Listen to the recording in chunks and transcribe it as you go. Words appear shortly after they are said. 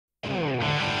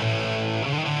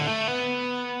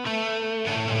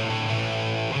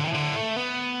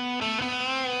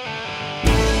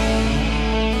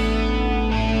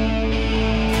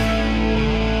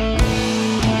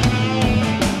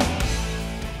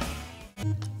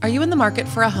Are you in the market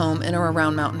for a home in or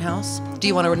around Mountain House? Do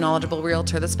you want a knowledgeable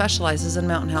realtor that specializes in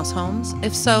Mountain House homes?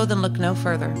 If so, then look no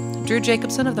further. Drew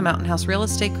Jacobson of the Mountain House Real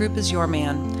Estate Group is your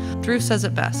man. Drew says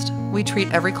it best. We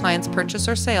treat every client's purchase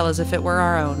or sale as if it were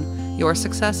our own. Your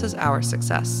success is our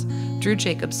success. Drew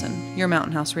Jacobson, your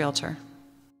Mountain House realtor.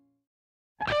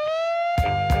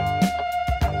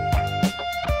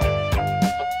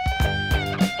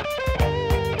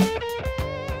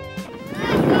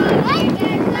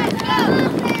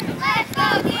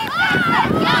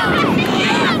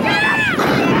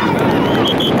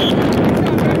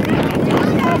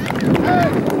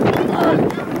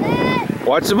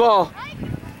 Watch the ball.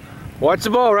 Watch the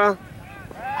ball, Ron.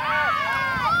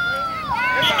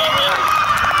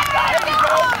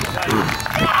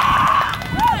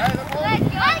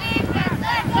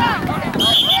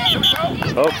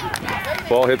 Oh,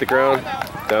 ball hit the ground.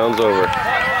 Down's over.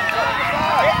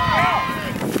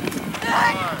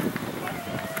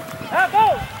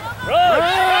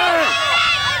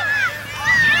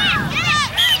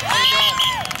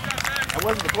 That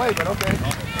wasn't the play, but okay.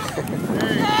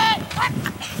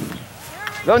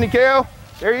 Go, Nikhil.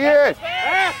 There he is.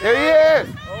 There he is.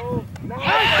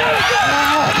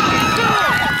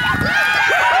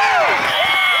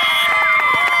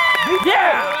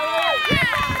 Yeah!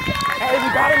 Hey, we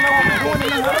got him now. We're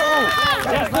doing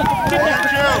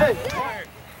it.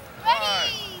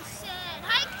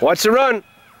 Watch the run.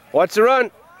 Watch the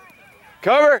run.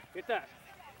 Cover. Get that.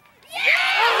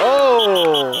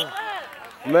 Oh,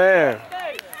 man.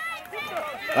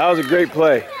 That was a great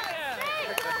play.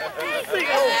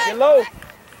 Get low.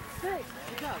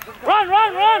 Run,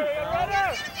 run, run.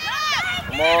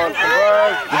 Come on,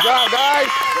 good job, guys.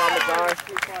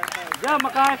 Good job,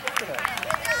 Makai.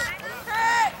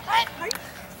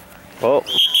 Oh.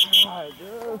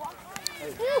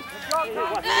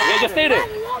 Yeah, just stay there.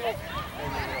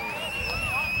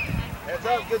 Heads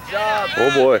up, good job.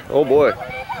 Oh boy, oh boy.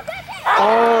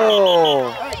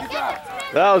 Oh,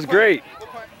 that was great.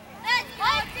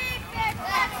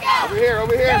 Over here,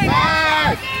 over here.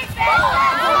 Five.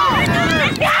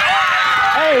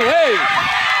 Hey, hey.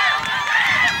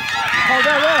 Hold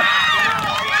that up.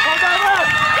 Hold that up.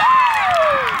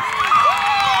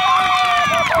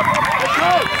 Let's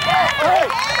go.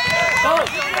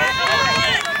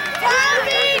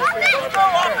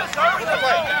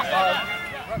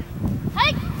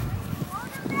 Hey.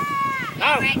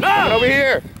 Get over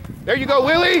here. There you go,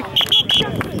 Willie.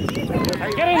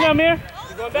 Get in there, Amir.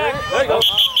 You're going back. There you go.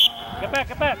 Get back,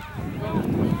 get back.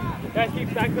 Guys,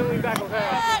 keep going back, okay?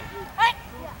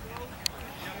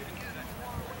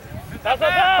 Pass,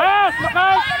 pass,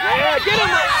 Makai. Yeah, get him.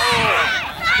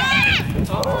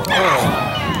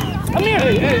 Oh. Amir.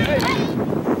 Hey, hey, hey.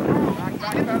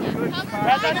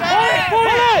 Pull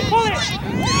it, pull it.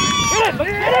 Get it, get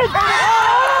it.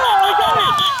 Oh, we got it.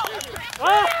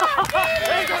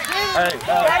 Hey,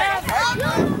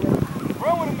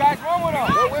 run with him, guys. Run with him.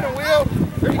 Go with him, Will.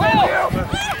 There you go, Will.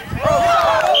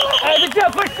 Hey, good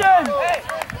job, push in. Hey,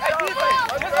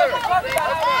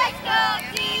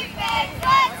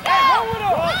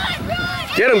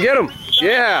 Get him, get him.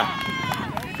 Yeah.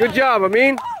 Good job,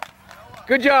 Amin.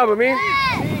 Good job, Amin.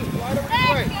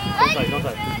 Don't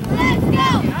touch.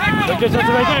 Look, just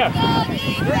right there.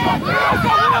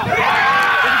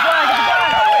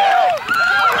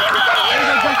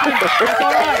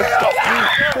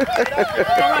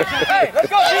 Hey, let's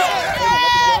go.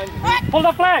 Pull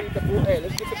the flag. Hey,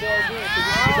 let's get the ball again.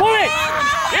 Pull it.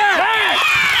 Yeah.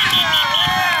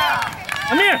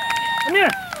 Amir. Amir.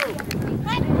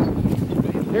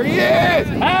 There he is.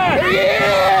 Hey. There he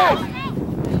is.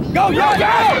 Go, go, go.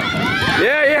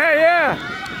 Yeah, yeah, yeah.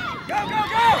 Go, go,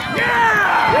 go.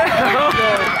 Yeah. Hey,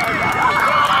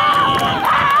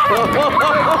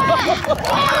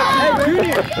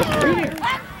 Junior.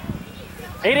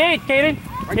 8-8, Caden.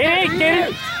 8-8,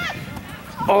 Caden.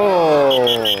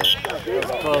 Oh.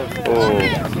 Oh.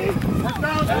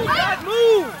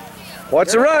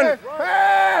 Watch the run.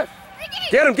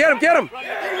 Get him, get him, get him.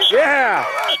 Yeah.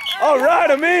 All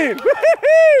right, Amin.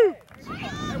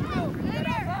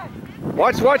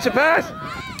 Watch the pass.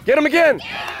 Get him again.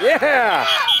 Yeah.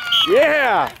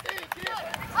 Yeah.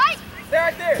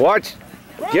 Watch.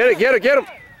 Get it, get it, get him.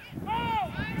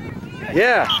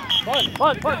 Yeah. Fun.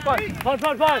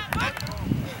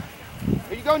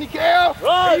 There you go, Nikhil.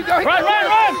 There you go.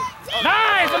 Run.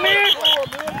 Nice, Amir.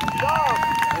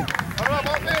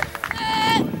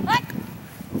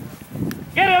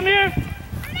 Get it, Amir.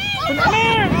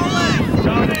 Amir.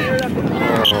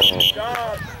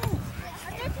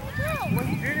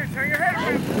 Junior, turn your head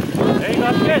around. There you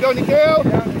go, There you go, Nikhil.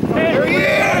 There he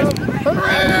is. Turn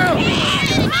around.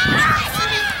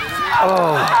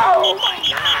 Oh.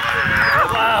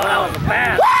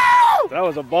 That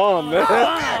was a bomb, man.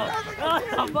 That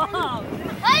was a bomb.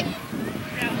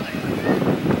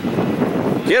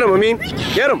 Get him, Amin.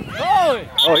 Get him. Oh,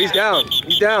 Oh, he's down.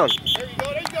 He's down. There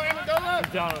you go, Emma.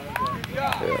 he's down.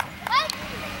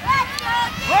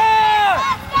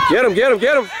 Get him, get him,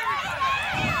 get him.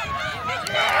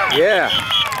 Yeah.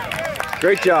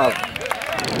 Great job.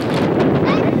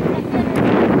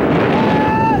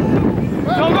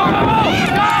 Go, go, go, go!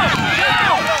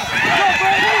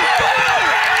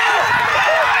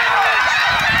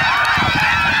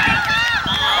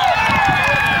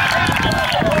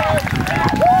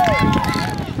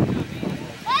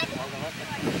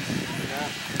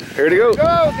 Here to go.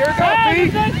 Go, there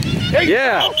you go, Pete. There you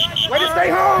Yeah. go. Way to stay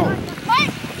home.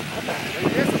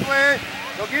 Discipline.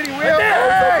 Go get him, Will.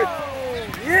 Yeah.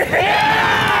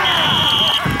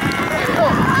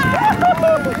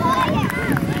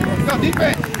 Go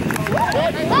defense.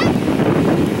 Stay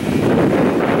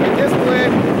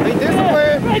disciplined. Stay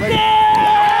disciplined. Right there!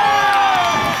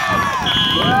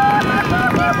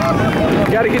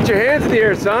 You got to get your hands in the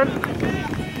air, son.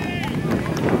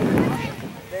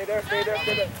 Stay there, stay there,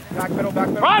 stay there. Back pedal, back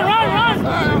pedal. Run, run,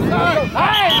 run!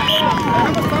 Hey!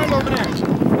 Have a sign over there.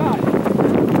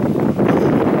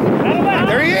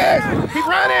 There he is! Keep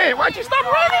running! Why'd you stop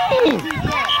running?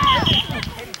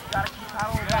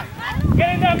 Get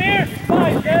in there, Amir!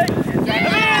 Fine, Jay!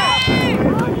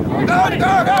 Go!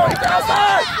 He's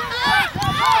outside!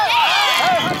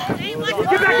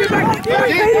 Get back, get back!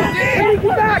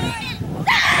 Get back!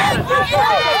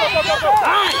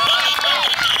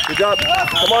 Good job.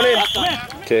 Come on in.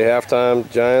 Okay, halftime,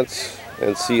 Giants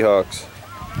and Seahawks.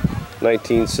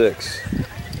 19-6.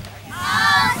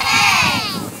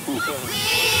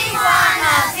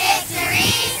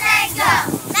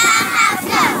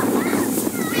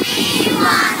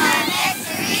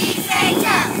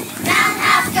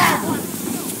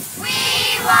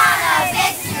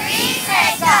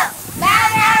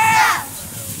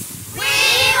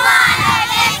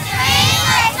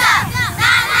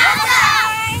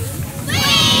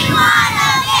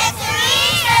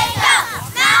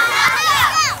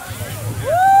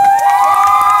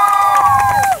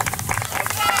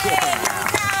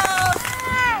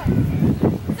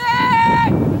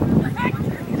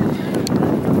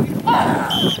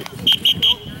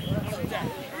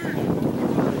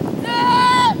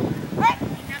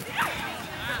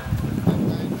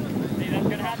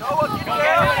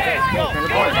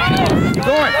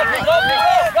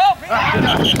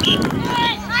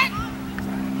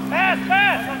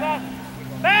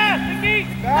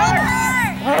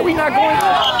 Why are we not going?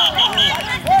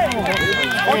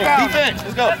 Defense,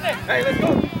 let's go. Hey, let's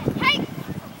go.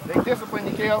 Stay disciplined,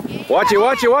 Nikhil. Watch it,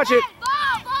 watch it, watch it.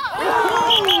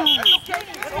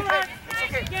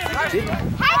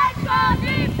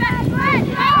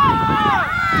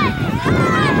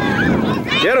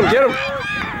 Get him, get him.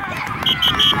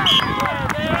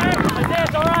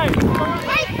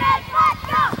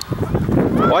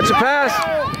 Watch the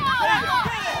pass.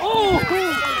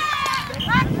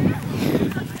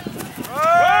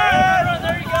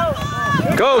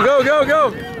 Go, go, go,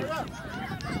 go.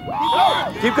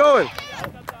 Keep going.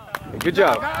 Good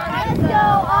job. Right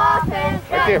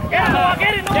there. Get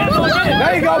it!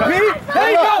 There you go, Pete.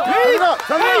 There you go, Pete.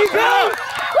 There you go.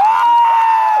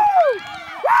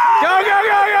 Go, go,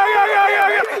 go, go, go, go,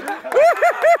 go.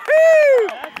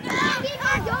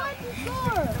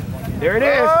 There it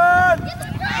is.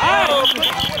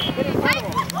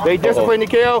 Stay disciplined,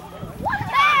 Nikhil.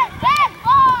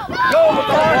 Go,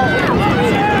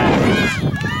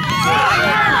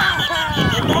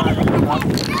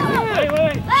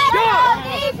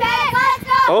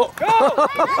 Oh.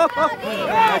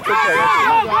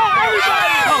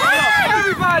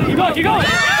 Everybody! Keep going, keep going!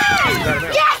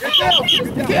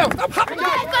 Nikhil, stop hopping.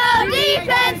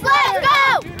 Defense, let's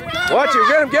go! Watch him,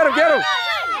 get him, get him, get him.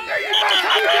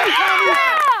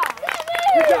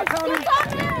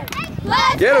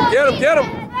 Get him, get him, get him.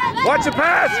 Watch the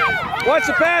pass. Watch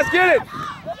the pass, get it.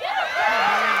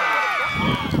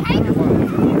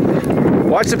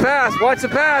 Watch the pass, watch the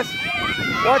pass.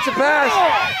 Watch the pass.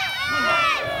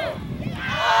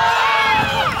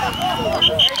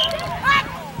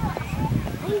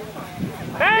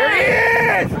 There he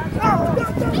is!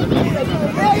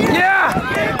 Yeah!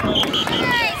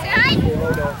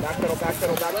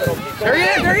 There he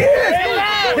is! There he is!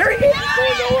 There he is!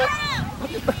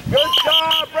 Good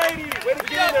job, Brady. Way to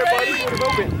get in there, buddy.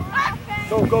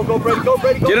 Go, go, go, Brady. Go,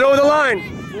 Brady. Go. Get it over the line.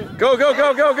 Go, go,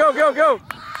 go, go, go, go, go.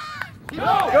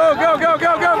 Go, go, go,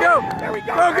 go, go, go. There we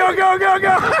go. Go, go, go, go,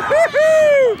 go.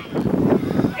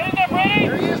 Get in there, Brady!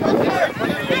 There he is right there.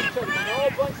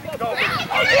 Go.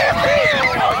 Oh, yeah, Pete!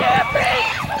 Go, yeah, Pete!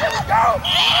 Go!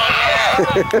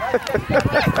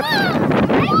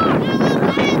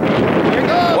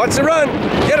 Watch the run.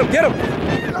 Get him, get him.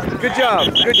 Good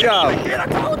job, good job.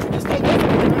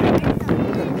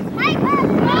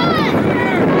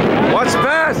 Watch the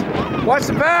pass. Watch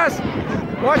the pass.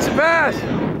 Watch the pass.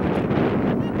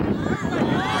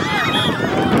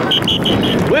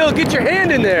 Will, get your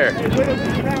hand in there. Watch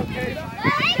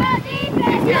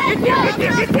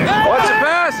the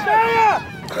pass.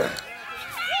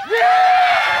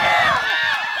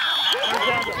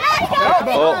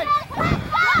 Oh.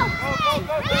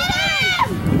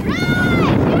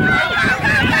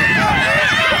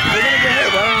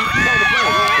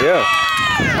 Yeah.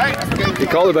 You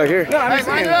called it back here. No, I'm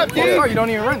saying up, yeah. You don't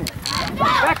even run.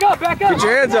 Back up, back up. Get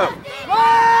your hands up. Come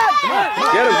on.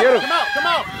 Get him, get him. Come out, come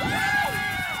out.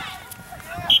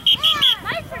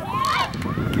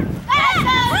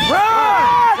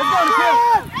 Run! Let's go to kill.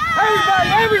 Everybody,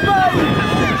 everybody!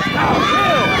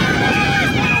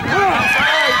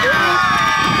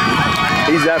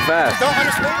 He's that fast. Don't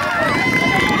understand.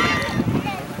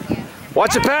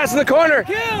 Watch the pass in the corner.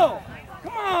 Kill!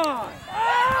 Come on!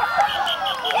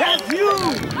 That's you!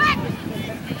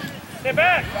 Stay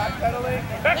back! Backpedaling!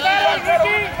 Backpedaling,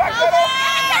 Ricky!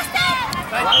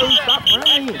 Don't stop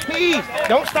running. Please,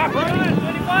 don't stop running.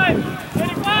 25!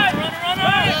 25!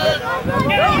 Run!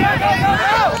 Get him!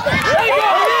 There you go!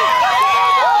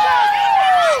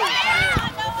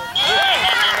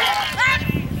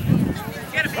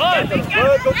 Run!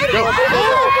 Go, get it.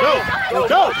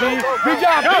 Go. Good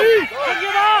job, Go! Pete.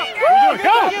 Get up!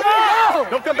 Go.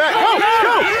 Don't come back. Go.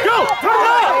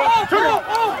 Turn it up.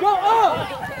 Go up.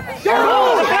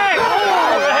 Okay!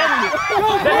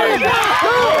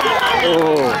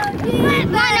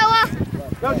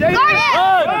 Go, Jada.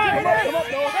 Run!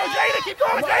 Go, Jada. Keep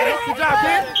going, Jada. Good job,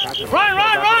 kid. Run!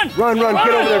 Run.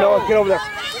 Get over there, Noah. Get over there.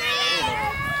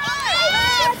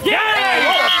 Yeah!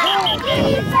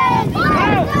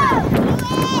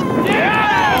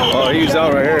 Oh, he's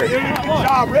out right here. Good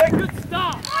job, Rick. Good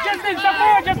stop! Justin, step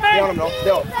forward, Justin! Get on him, Noah.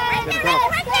 Still.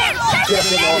 Get up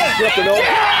there, Noah.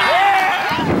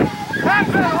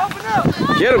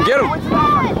 Get him. Go!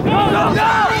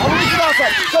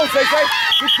 Go, Say.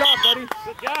 Good job, buddy.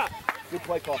 Good job. Good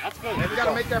play call. That's good. We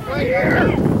gotta make that play.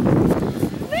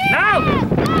 Now!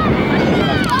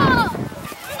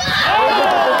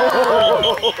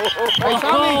 Hey,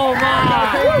 Tommy. Oh, my!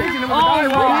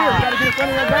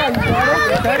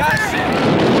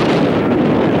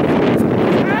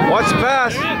 Watch the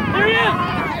pass. Here he is!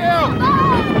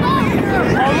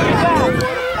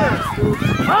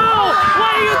 Oh,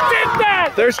 why you did that?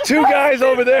 There's two guys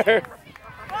over there.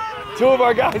 Two of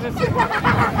our guys are sitting.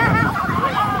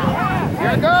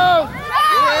 Here it goes.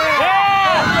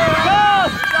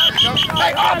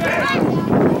 Hey, offense.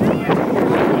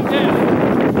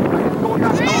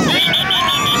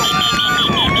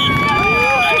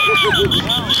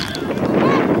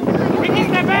 Ricky,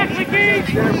 step back, Ricky!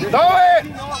 Throw it.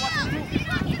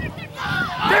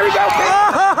 There we go, kid.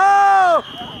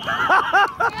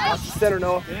 Watch the center,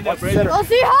 Noah. Watch the center. Go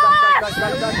Seahawks!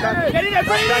 Get in there,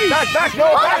 Brady. Back,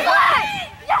 Noah. Back.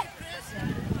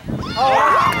 Oh,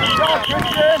 good job,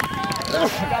 Christian.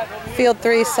 Field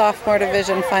 3, Sophomore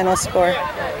Division, final score.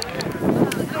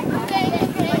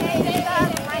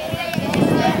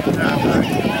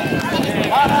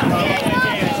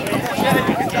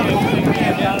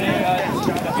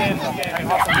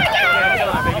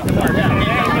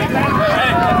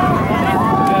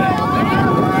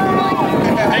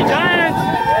 Hey, Giants!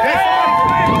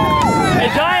 Hey,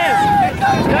 Giants!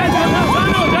 Giants,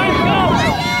 go!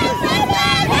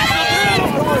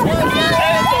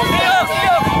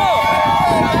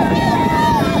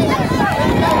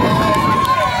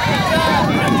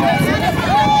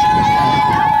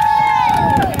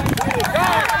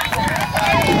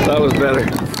 That was better.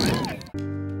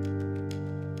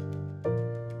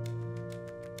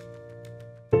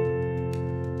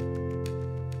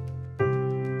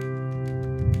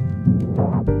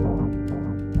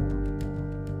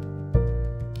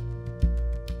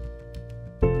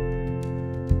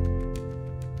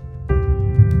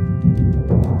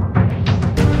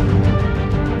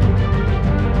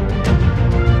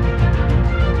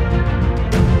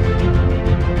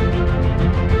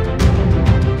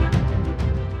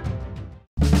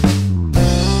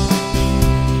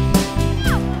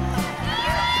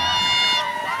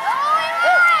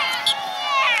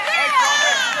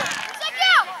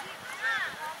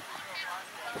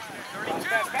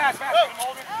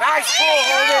 Nice pull,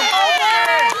 Corden.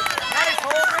 Nice,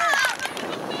 Corden.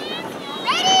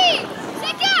 Ready!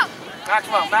 Sit down!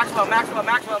 Maximum.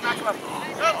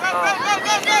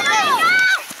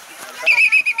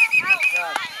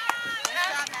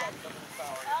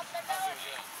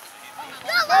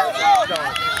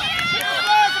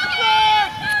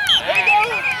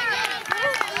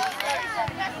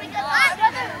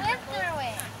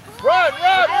 Run!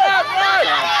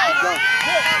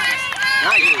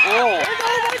 Nice ball.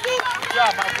 Good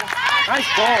job, Michael. Nice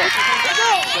ball.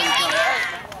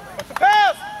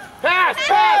 Pass!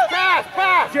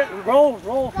 Roll.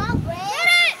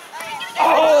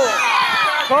 Oh!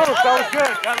 Close, that was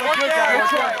good. That looked good,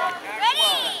 guys.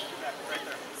 Ready,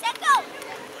 set, go.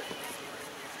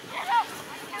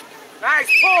 Nice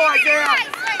pull, Isaiah.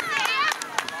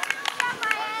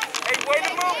 Hey, way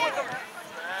to move with him.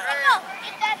 Set, go.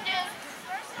 Get that dude.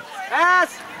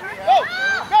 Pass! Go!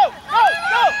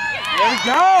 There we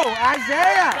go,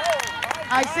 Isaiah!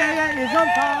 Isaiah is on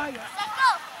fire. Set,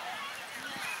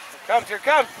 go. Here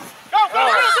comes. Go!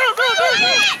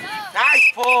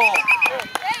 Nice pull.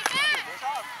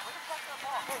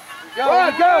 Go!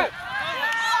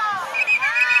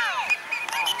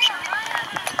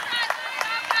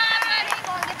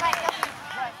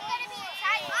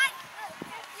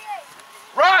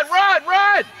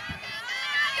 Run!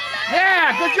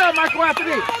 Yeah, good job, Michael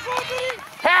Anthony.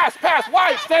 Pass,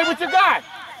 White, stay with your guy.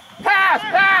 Pass.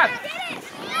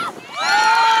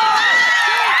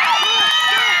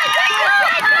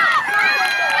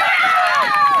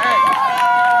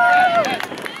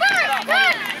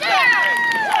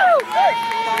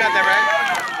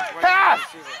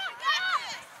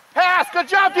 Pass, good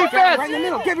job, defense. Right in the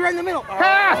middle, get right in the middle.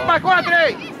 Pass, Michael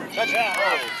Anthony. Set, go.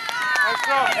 Pass.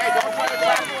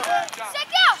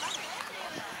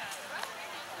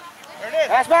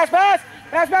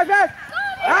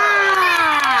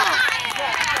 Ah!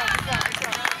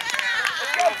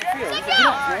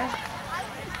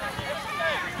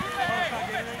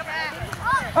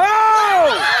 Oh!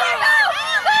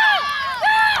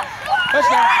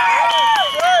 Touchdown.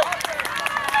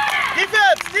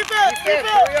 Defense.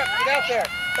 Hurry up, get out there.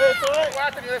 Hey, it's all right.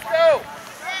 Anthony, let's go.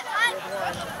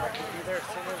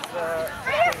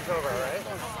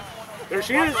 There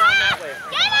she is. Get her!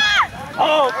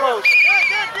 Oh, close.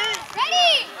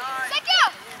 Ready, set, go.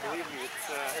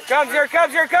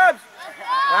 Here comes.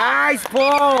 Nice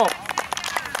pull.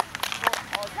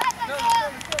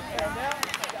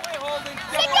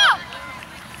 Set, go.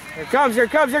 Here comes.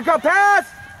 Pass.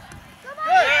 I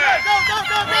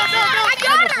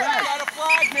got her. Got a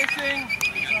flag missing.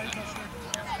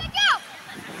 Set, go.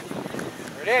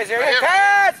 There it is.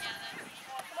 Pass.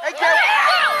 Hey, go.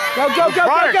 Go.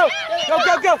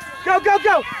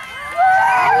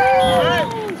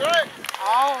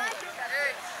 Oh.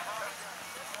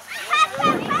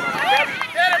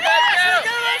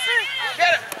 Get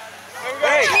it.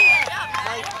 Hey.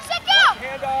 Set, go.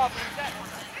 Hand off.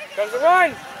 Comes the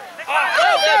run. Go.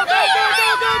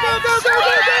 Watch the run.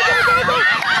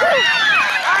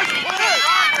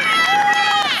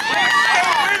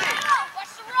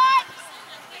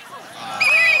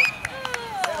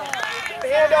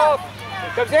 Hand off.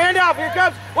 Here comes the handoff.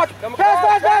 Watch.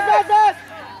 Pass.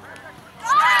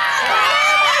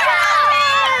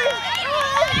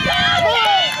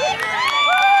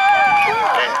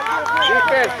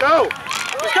 Defense, go.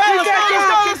 Let's go.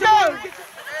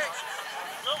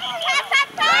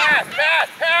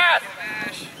 Pass.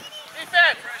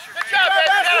 Defense. Good job, man.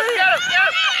 Get him.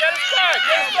 Get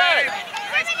his back.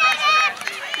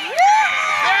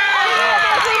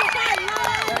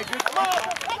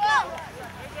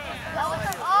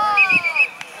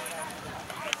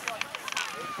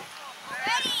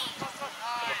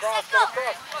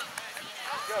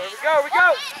 Here we go. Go.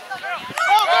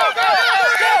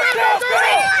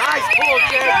 Nice pull,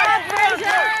 Jay. Pass.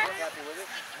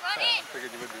 There we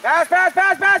go. Nice.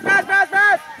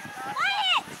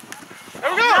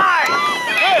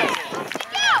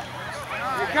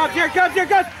 Here comes.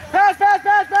 Pass.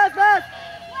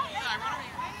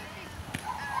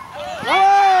 Oh!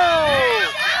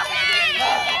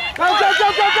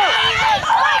 Go.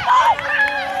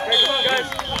 Hey, come on, guys.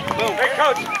 Boom. Hey,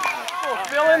 coach.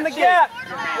 Fill in the gap.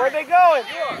 Where are they going?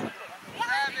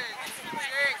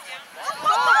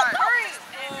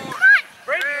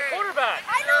 Brady, the quarterback.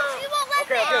 I know, she won't let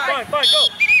me. Okay, fine, go.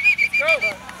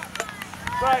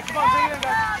 Right, come on, bring it in,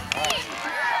 guys.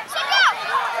 Set, go.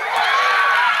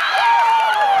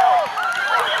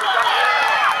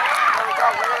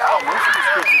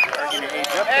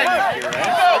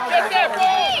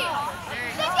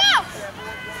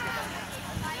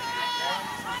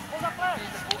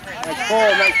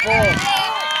 Nice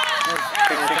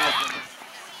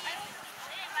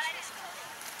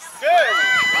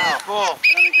pull.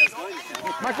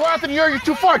 Michael Anthony, you're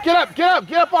too far. Get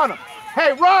up on him.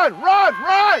 Hey, run.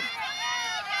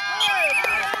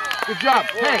 Good job.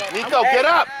 Hey, Nico, get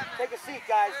up. Take a seat,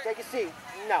 guys. Take a seat.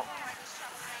 No.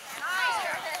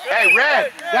 Hey,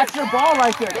 Red, that's your ball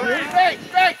right there. Fake,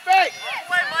 fake, fake.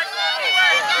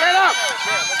 Get up.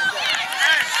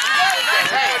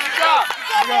 Hey, good job.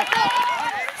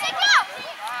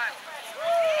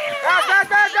 Pass, pass,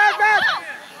 pass, pass, pass.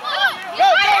 Go,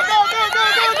 go, go, go, go,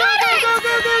 go, go, go, go, go,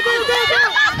 go, go, go, go.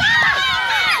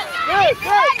 Good,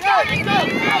 good, good, good.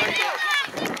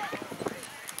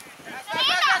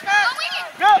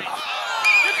 Go.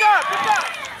 Good job, good job.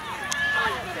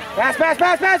 Pass, pass,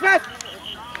 pass, pass, pass.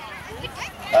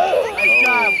 Nice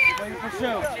job. Way to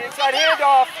pursue. Inside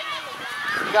handoff.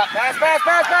 Pass, pass, pass,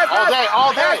 pass, pass. All day,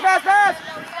 all day. Pass, pass, pass.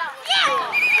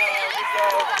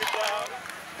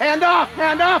 Hand off,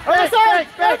 hand off. Other Fake, side.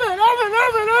 fake, fake. Evan, Evan,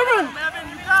 Evan, Evan. Evan,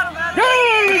 you got him, Evan.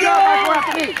 There we go. Michael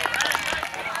Anthony.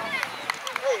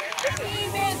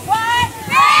 Team is what?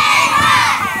 Red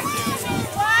hot! Our team is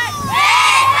what?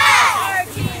 Red hot! Our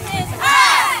team is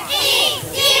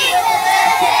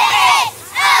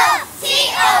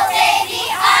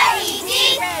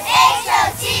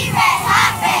R-E-D-O-O-T-O-N-E-R-E-D-H-O-T, red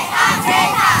hot, red hot,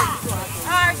 red hot.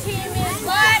 Our team is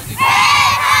what?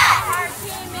 Red hot! Our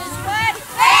team is what?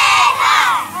 Red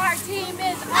hot! Our team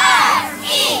is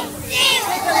R-E-D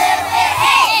with a little bit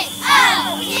H.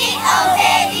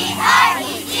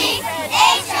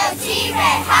 O-T-O-N-E-R-E-D-H-O-T,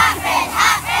 red hot, red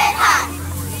hot, red hot.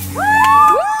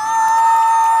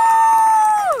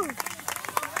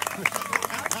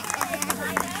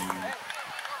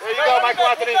 There you go, Michael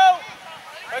Anthony. Hey,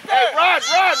 run,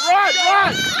 run, run,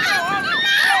 run.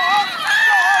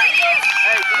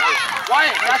 Hey,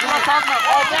 Wyatt, that's what I'm talking about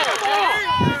all day.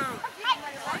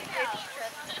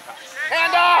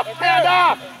 Hand off, hand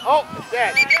off. Oh, it's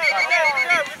dead.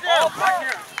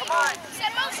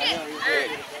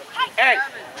 Hey,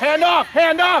 hand off,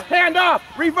 hand off, hand off.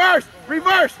 Reverse,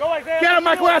 reverse. Get him,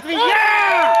 Michael Anthony.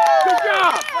 Yeah! Good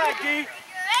job. Ready,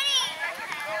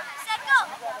 set, go.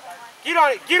 Get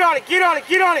on it, get on it, get on it,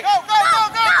 get on it. Go, go, go,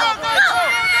 go, go, go, go.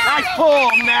 Nice pull,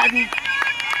 Madden.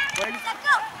 Set, go.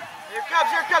 Here it comes,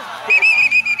 here it comes.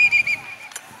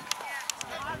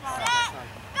 Set,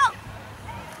 go.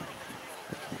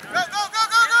 Go, go, go,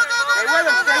 go, go, go, go. Stay with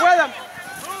him, stay with him.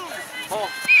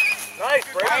 Nice,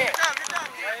 Brady.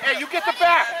 Hey, you get the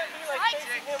back.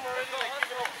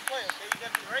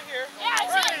 Right here. Yeah, I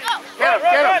see it, go. Get him,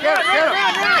 get him, get him, get him.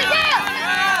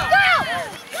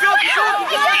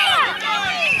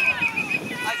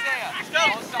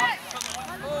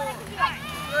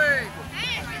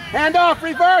 Hand off,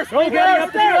 reverse,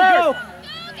 reverse, reverse.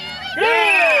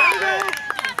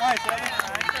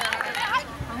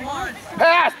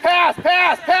 Pass, pass,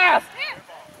 pass, pass.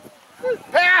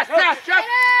 Pass, pass, Jeff.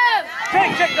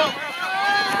 Check, check, go.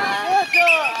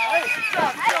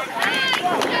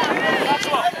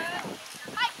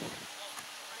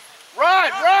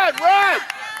 Run, run, run.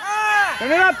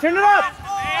 Turn it up, turn it up.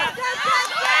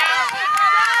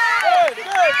 Good, good,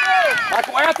 good.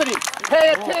 Michael Anthony,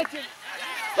 pay attention.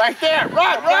 Right there,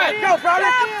 run, run. Go,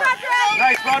 Broderick.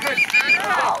 Nice, Broderick.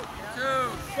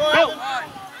 Go.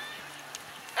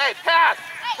 Hey, pass,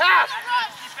 pass.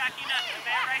 Keep backing up,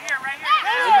 man. Right here, right here.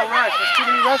 There you go, Rice. There's too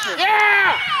many rushers.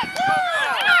 Yeah!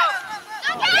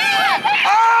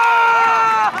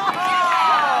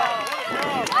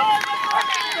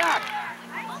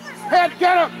 Head,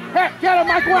 get him! Head, get him,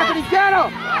 Michael Anthony, get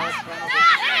him!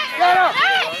 Get him!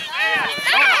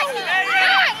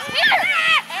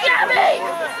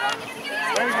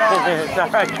 It's all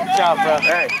right. Good job, bro.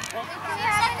 Hey.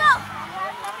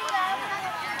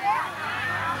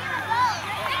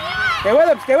 Stay with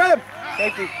him, stay with him.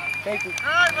 Safety, safety.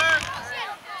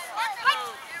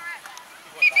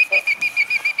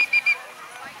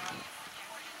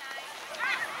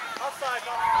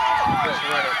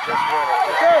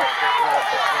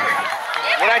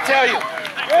 What'd I tell you?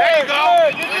 There you go!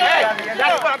 Hey,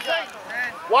 that's what I'm saying.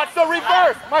 Watch the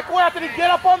reverse! Michael Anthony,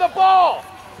 get up on the ball!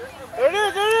 There it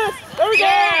is, there it is. There we go.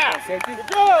 Yeah! Safety. Good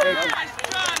job. Safety.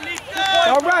 All right,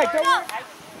 don't worry.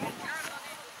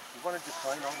 You want to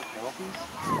decline all the penalties?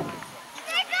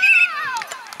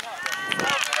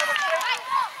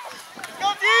 Go,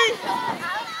 D.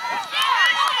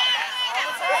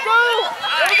 Let's go.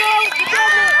 There we go. Good job,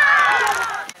 man.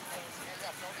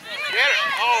 Get it!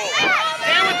 Oh!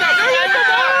 Stay with them! Stay with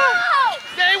them!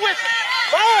 Stay with them!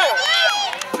 Ball.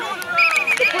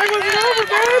 The play wasn't over,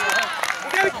 man. We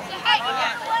gotta...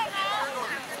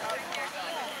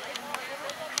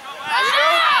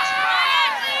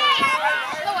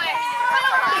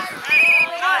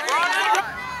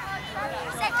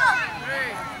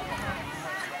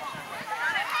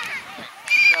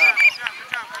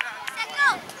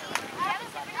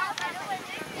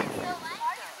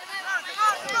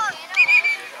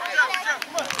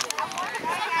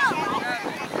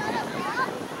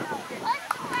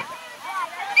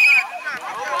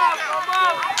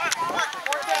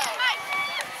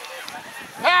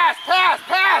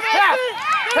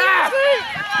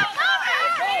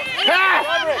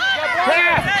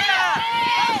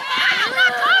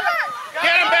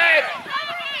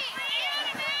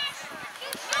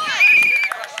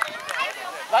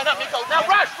 Line up, Nico. Now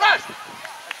rush, rush.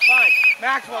 Fine.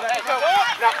 Maxwell, that's Now,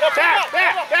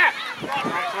 back.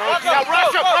 Now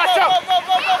rush up.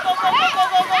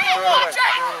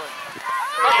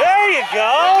 There you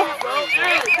go.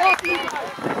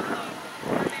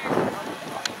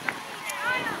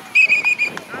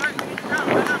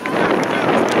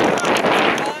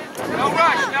 No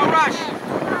rush.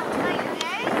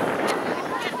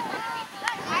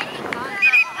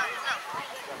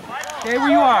 Stay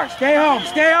where you are. Stay home.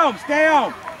 Stay home. Stay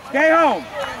home. Stay home.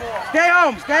 Stay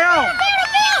home. Stay home.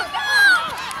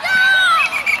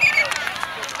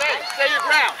 Stay your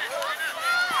ground.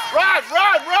 Run.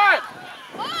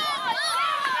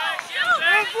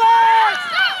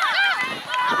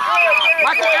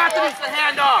 Michael Anthony's the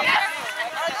handoff.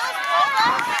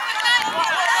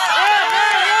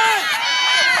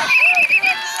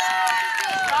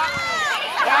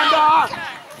 Handoff.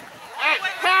 Hey,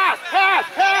 pass.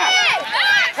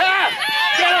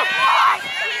 Get him.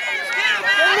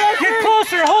 Get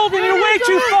closer, Holden. You're way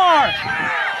too far.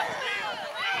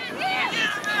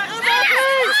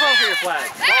 Just roll for your flag.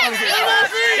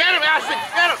 Get him, Ashton.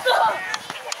 Get him.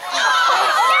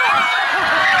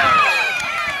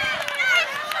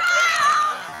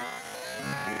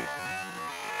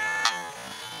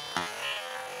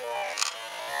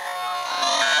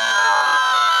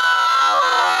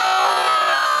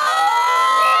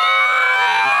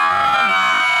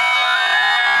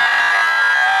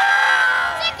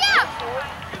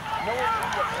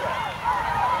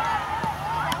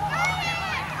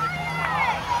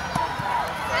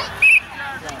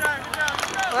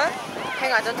 What?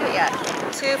 Hang on, don't do it yet.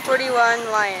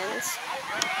 241 Lions.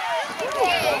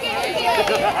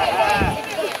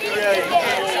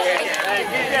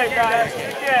 Good guys.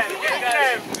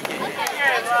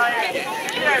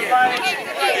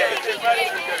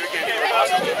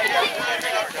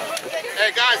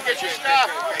 Hey guys, get your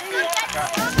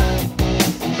stuff.